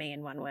me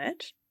in one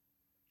word?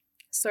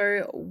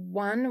 So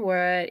one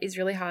word is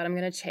really hard. I'm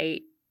going to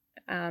cheat.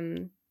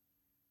 I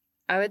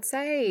would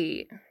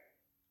say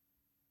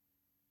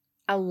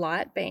a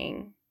light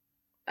being.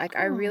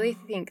 I really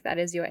think that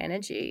is your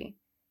energy.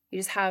 You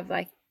just have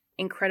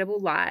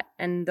incredible light,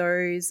 and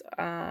those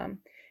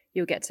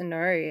you'll get to know.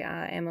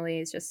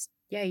 Emily is just,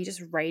 you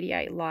just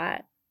radiate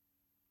light.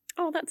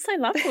 Oh, that's so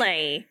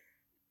lovely.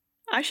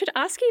 I should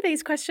ask you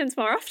these questions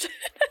more often.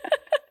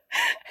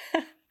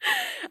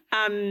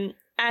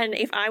 And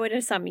if I were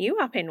to sum you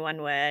up in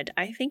one word,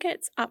 I think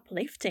it's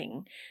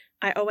uplifting.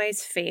 I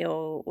always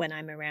feel when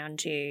I'm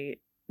around you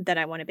that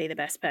I want to be the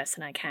best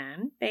person I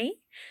can be.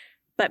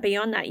 But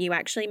beyond that, you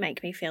actually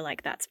make me feel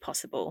like that's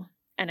possible.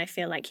 And I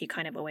feel like you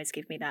kind of always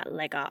give me that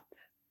leg up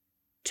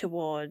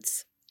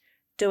towards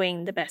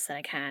doing the best that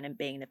I can and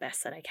being the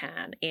best that I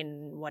can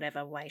in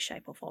whatever way,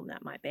 shape, or form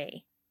that might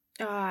be.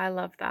 Oh, I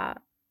love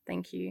that.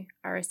 Thank you.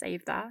 I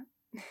received that.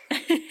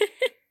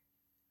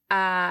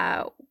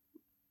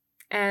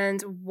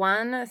 And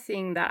one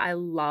thing that I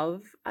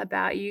love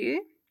about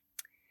you.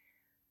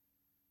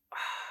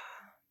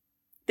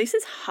 This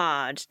is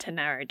hard to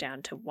narrow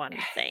down to one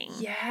thing.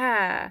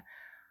 Yeah.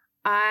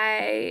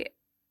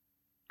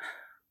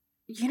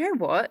 You know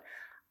what?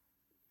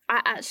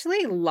 I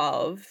actually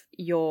love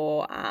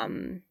your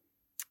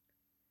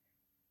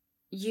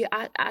you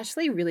are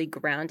actually really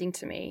grounding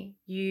to me.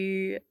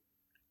 You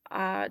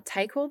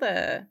take all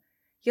the,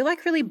 you're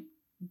like really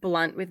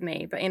blunt with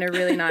me, but in a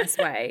really nice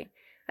way.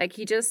 Like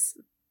you just,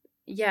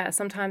 yeah,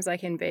 sometimes I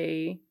can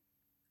be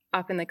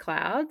up in the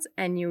clouds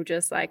and you'll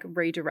just like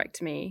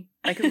redirect me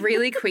like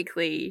really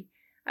quickly.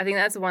 I think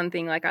that's one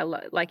thing like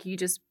like you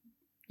just,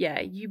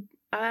 yeah, you,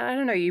 I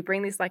don't know, you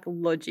bring this like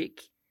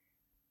logic.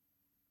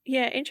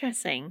 Yeah,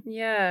 interesting.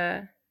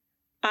 Yeah.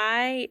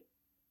 I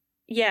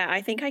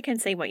think I can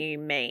see what you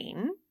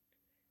mean.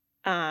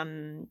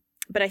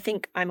 But I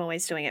think I'm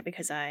always doing it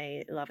because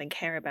I love and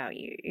care about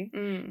you,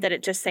 that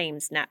it just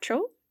seems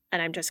natural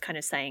and I'm just kind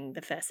of saying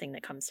the first thing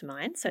that comes to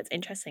mind. So it's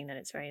interesting that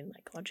it's very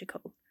like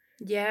logical.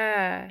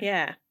 Yeah.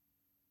 Yeah.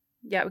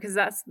 Yeah, because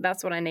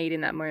that's what I need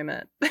in that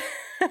moment.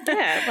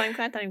 Yeah, well, I'm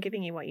glad that I'm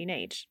giving you what you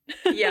need.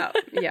 Yeah,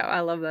 I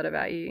love that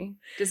about you.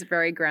 Just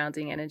very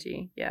grounding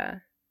energy. Yeah.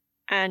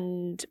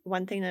 And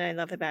one thing that I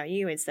love about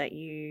you is that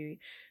you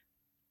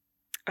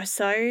are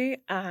so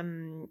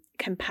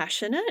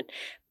compassionate,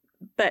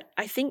 but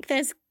I think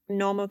there's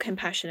normal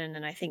compassion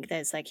and I think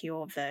there's like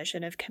your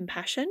version of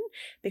compassion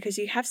because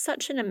you have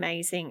such an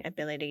amazing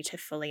ability to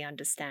fully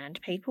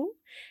understand people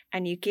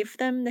and you give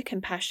them the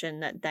compassion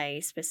that they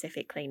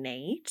specifically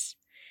need.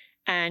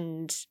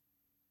 And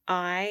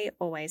I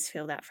always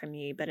feel that from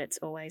you, but it's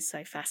always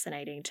so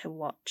fascinating to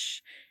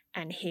watch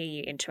and hear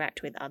you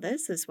interact with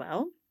others as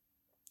well.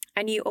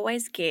 And you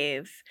always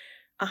give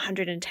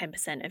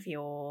 110% of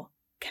your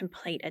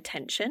complete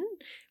attention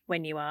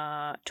when you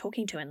are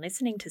talking to and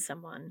listening to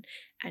someone,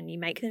 and you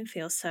make them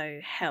feel so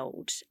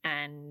held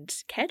and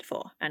cared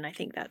for. And I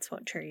think that's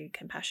what true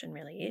compassion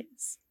really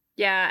is.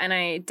 Yeah, and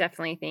I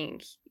definitely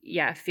think,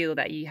 I feel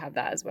that you have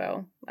that as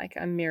well. Like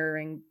I'm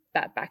mirroring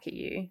that back at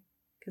you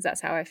because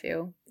that's how I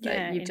feel.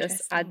 Yeah, you've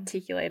just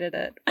articulated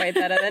it way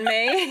better than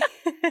me.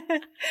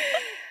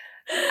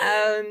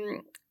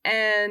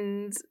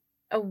 And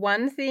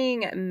one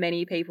thing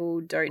many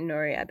people don't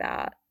know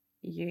about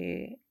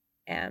you,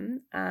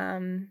 Em,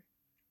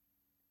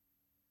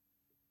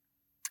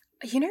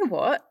 you know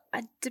what?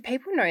 Do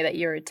people know that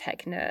you're a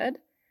tech nerd?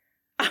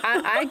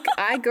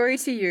 I go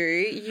to you.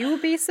 You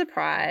will be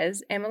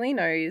surprised. Emily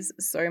knows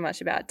so much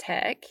about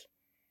tech.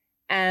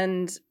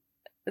 And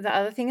the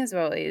other thing as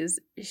well is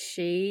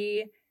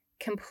she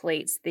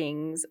completes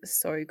things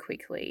so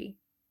quickly.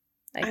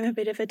 Like, I'm a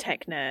bit of a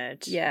tech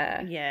nerd.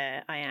 Yeah.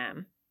 Yeah, I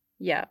am.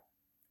 Yeah.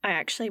 I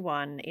actually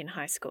won in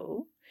high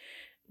school,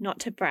 not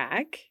to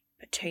brag,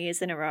 but 2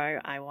 years in a row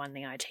I won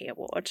the IT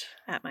award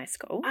at my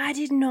school. I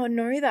did not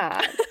know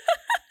that.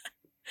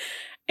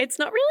 It's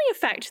not really a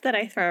fact that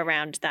I throw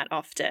around that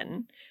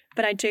often,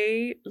 but I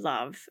do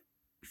love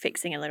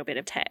fixing a little bit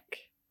of tech.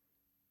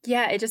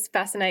 Yeah, it just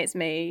fascinates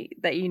me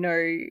that you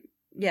know,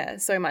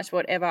 so much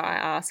whatever I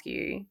ask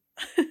you.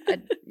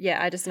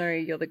 I just know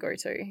you're the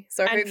go-to.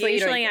 So and hopefully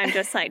usually I'm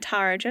just like,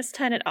 Tara, just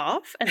turn it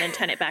off and then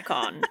turn it back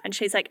on. And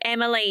she's like,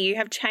 Emily, you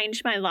have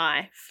changed my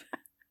life.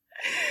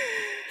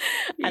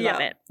 I love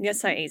it. You're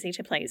so easy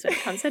to please when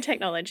it comes to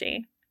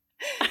technology.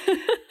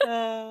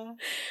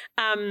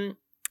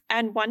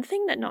 And one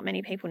thing that not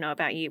many people know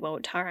about you, well,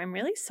 Tara, I'm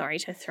really sorry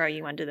to throw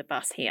you under the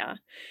bus here.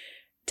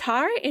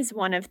 Tara is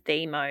one of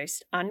the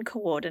most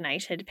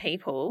uncoordinated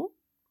people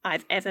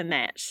I've ever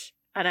met.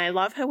 And I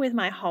love her with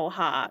my whole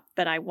heart,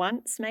 but I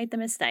once made the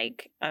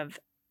mistake of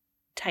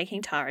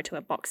taking Tara to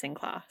a boxing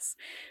class.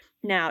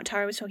 Now,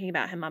 Tara was talking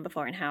about her mum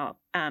before and how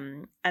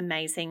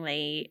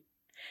amazingly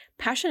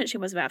passionate she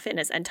was about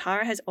fitness, and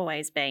Tara has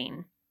always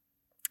been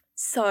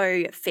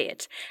so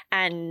fit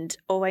and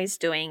always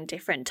doing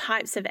different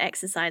types of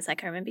exercise.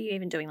 Like I remember you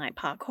even doing like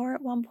parkour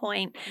at one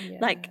point. Yeah.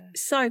 Like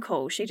so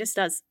cool. She just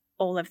does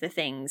all of the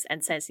things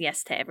and says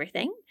yes to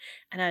everything.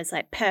 And I was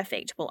like,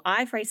 perfect. Well,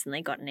 I've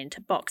recently gotten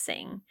into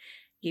boxing.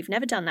 You've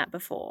never done that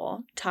before.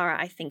 Tara,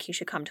 I think you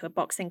should come to a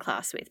boxing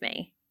class with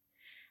me.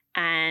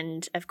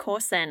 And of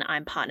course, then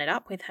I'm partnered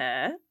up with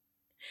her.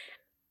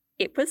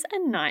 It was a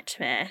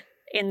nightmare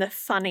in the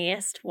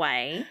funniest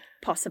way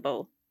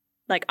possible.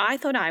 Like I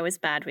thought I was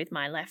bad with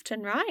my left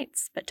and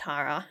rights, but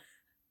Tara,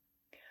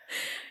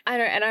 I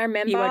know, and I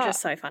remember you were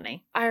just so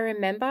funny. I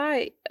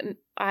remember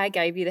I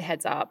gave you the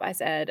heads up. I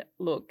said,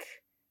 look,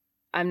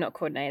 I'm not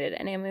coordinated.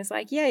 And Emily was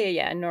like,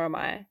 yeah, nor am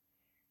I.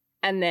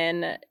 And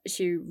then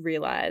she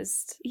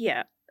realized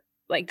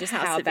like just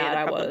how bad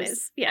I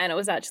was. Yeah. And it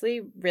was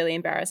actually really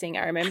embarrassing.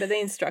 I remember the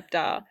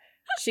instructor,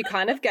 she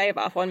kind of gave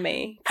up on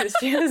me because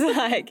she was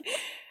like,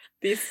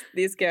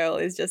 this girl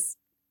is just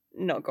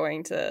not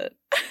going to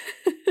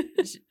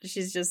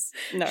She's just,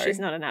 no. She's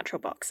not a natural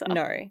boxer.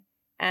 No.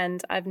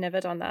 And I've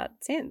never done that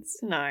since.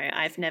 No,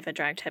 I've never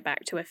dragged her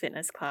back to a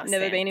fitness class.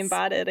 Never been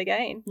invited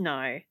again.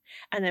 No.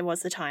 And there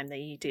was the time that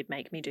you did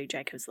make me do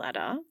Jacob's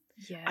Ladder.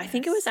 Yeah. I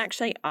think it was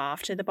actually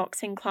after the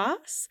boxing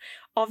class.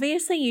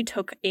 Obviously, you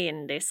took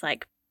in this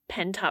like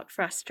pent up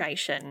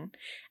frustration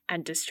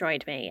and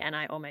destroyed me, and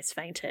I almost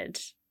fainted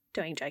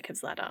doing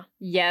Jacob's Ladder.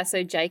 Yeah,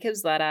 so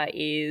Jacob's Ladder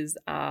is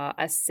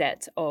a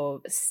set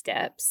of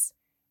steps,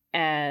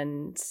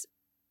 and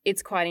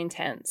it's quite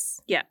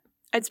intense. Yeah.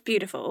 It's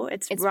beautiful.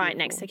 It's right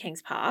next to beautiful.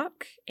 Kings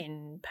Park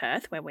in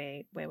Perth where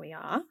we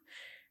are.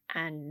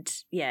 And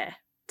yeah,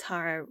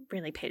 Tara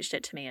really pitched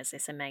it to me as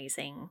this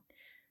amazing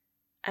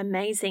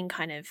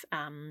kind of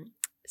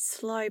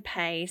slow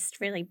paced,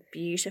 really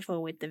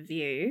beautiful with the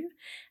view.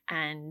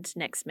 And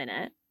next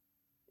minute,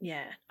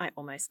 yeah, I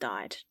almost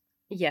died.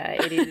 Yeah,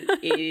 it is.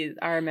 It is.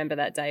 I remember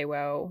that day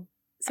well.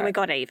 So we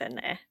got even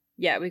there.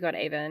 Yeah, we got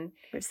even.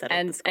 We've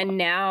settled the score. And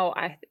now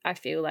I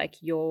feel like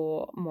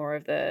you're more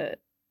of the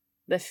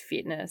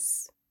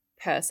fitness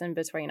person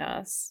between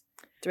us,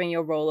 doing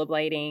your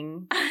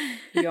rollerblading.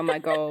 You're my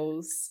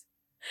goals.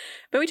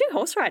 But we do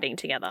horse riding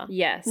together.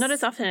 Yes. Not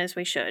as often as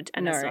we should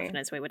and as No. often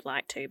as we would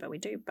like to, but we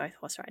do both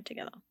horse ride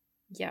together.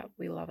 Yeah,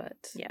 we love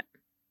it. Yeah.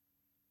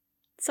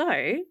 So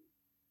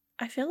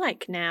I feel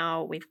like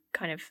now we've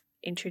kind of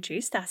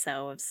introduced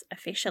ourselves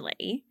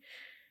officially.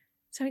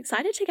 So I'm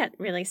excited to get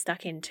really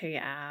stuck into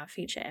our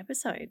future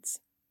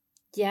episodes.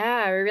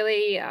 Yeah, I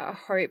really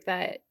hope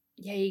that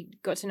you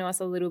got to know us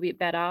a little bit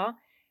better,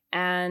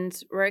 and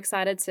we're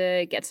excited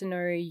to get to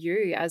know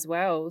you as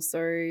well.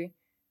 So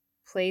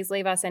please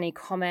leave us any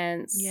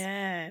comments.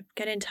 Yeah,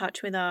 get in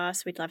touch with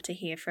us. We'd love to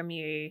hear from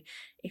you.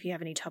 If you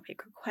have any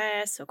topic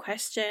requests or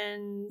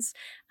questions,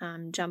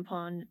 jump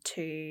on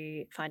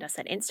to find us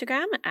at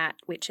Instagram at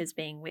Witches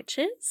Being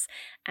Witches,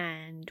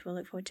 and we'll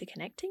look forward to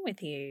connecting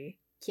with you.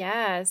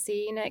 Yeah,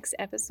 see you next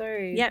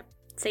episode. Yep,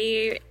 see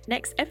you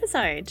next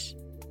episode.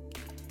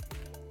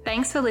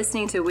 Thanks for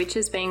listening to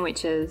Witches Being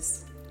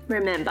Witches.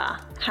 Remember,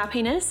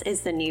 happiness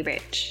is the new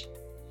rich.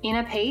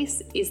 Inner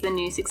peace is the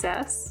new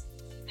success.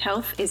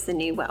 Health is the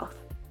new wealth.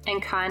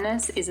 And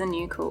kindness is the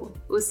new cool.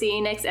 We'll see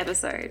you next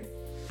episode.